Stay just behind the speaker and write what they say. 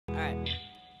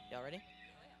y'all ready?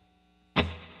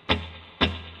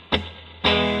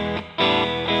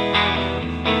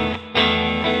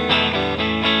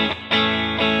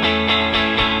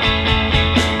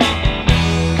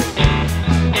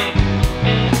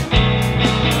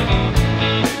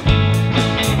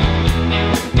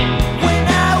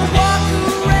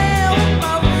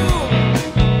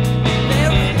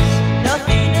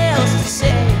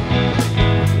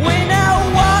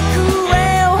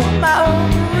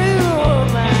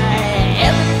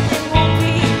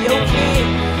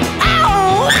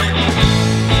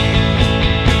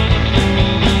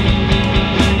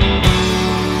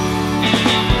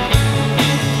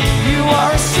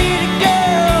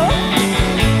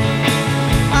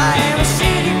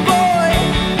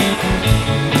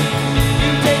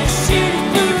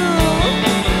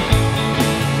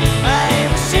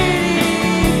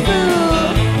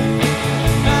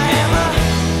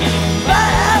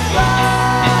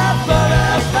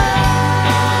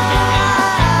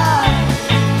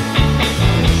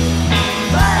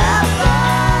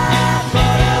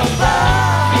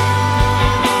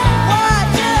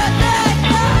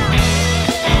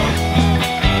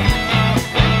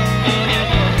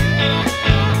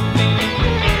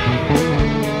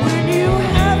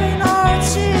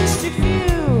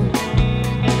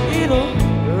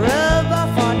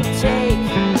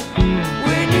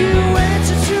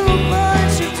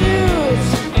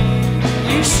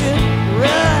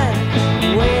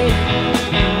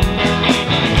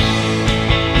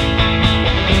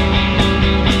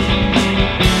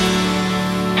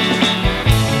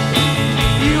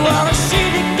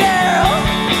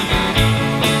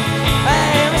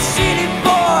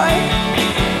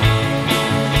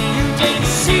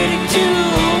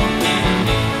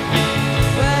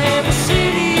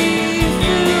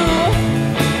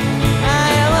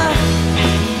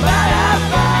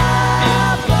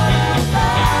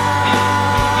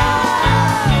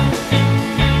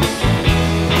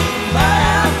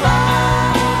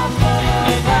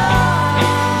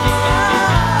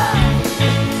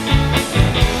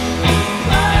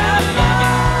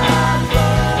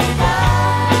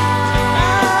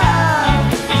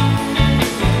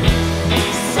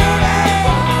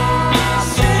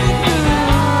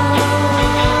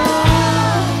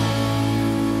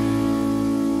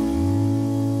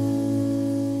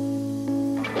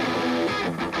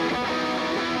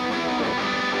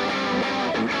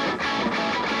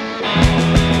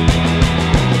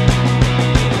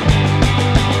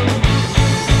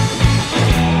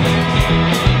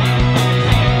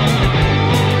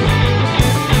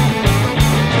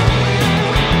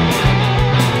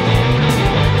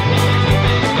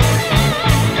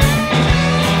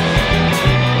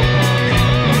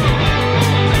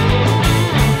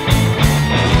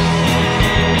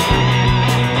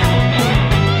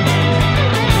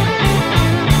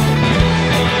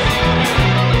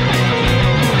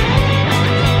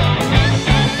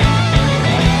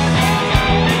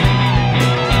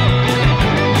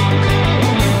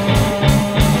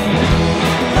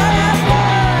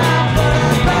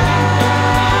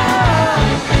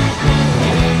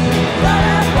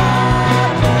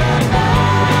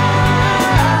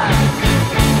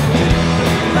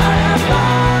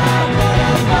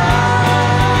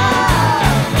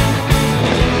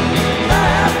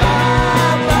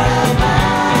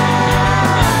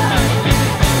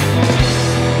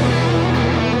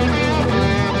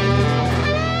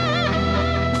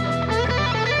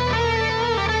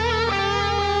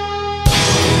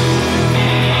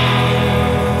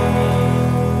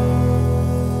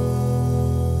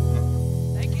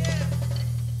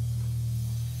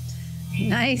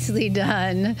 Nicely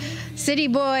done. City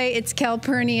Boy, it's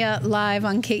Calpurnia live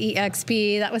on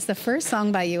KEXP. That was the first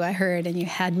song by you I heard, and you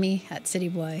had me at City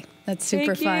Boy. That's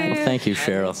super fun. Well, thank you,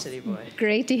 Cheryl. City Boy.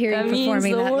 Great to hear you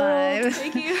performing that live.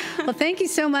 Thank you. Well, thank you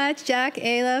so much, Jack,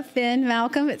 Ayla, Finn,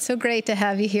 Malcolm. It's so great to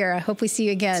have you here. I hope we see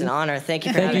you again. It's an honor. Thank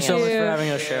you for having us. Thank you so much for having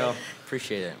us, Cheryl.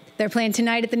 Appreciate it. They're playing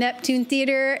tonight at the Neptune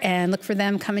Theater, and look for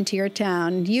them coming to your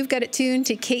town. You've got it tuned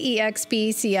to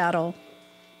KEXP Seattle.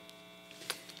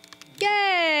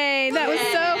 Yay! That was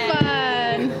so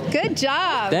fun. Good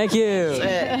job. Thank you.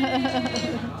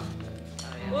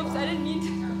 Whoops, I didn't mean to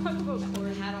talk about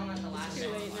chords. Too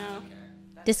late now.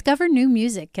 Discover new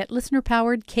music at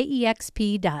listener-powered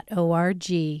KEXP.org.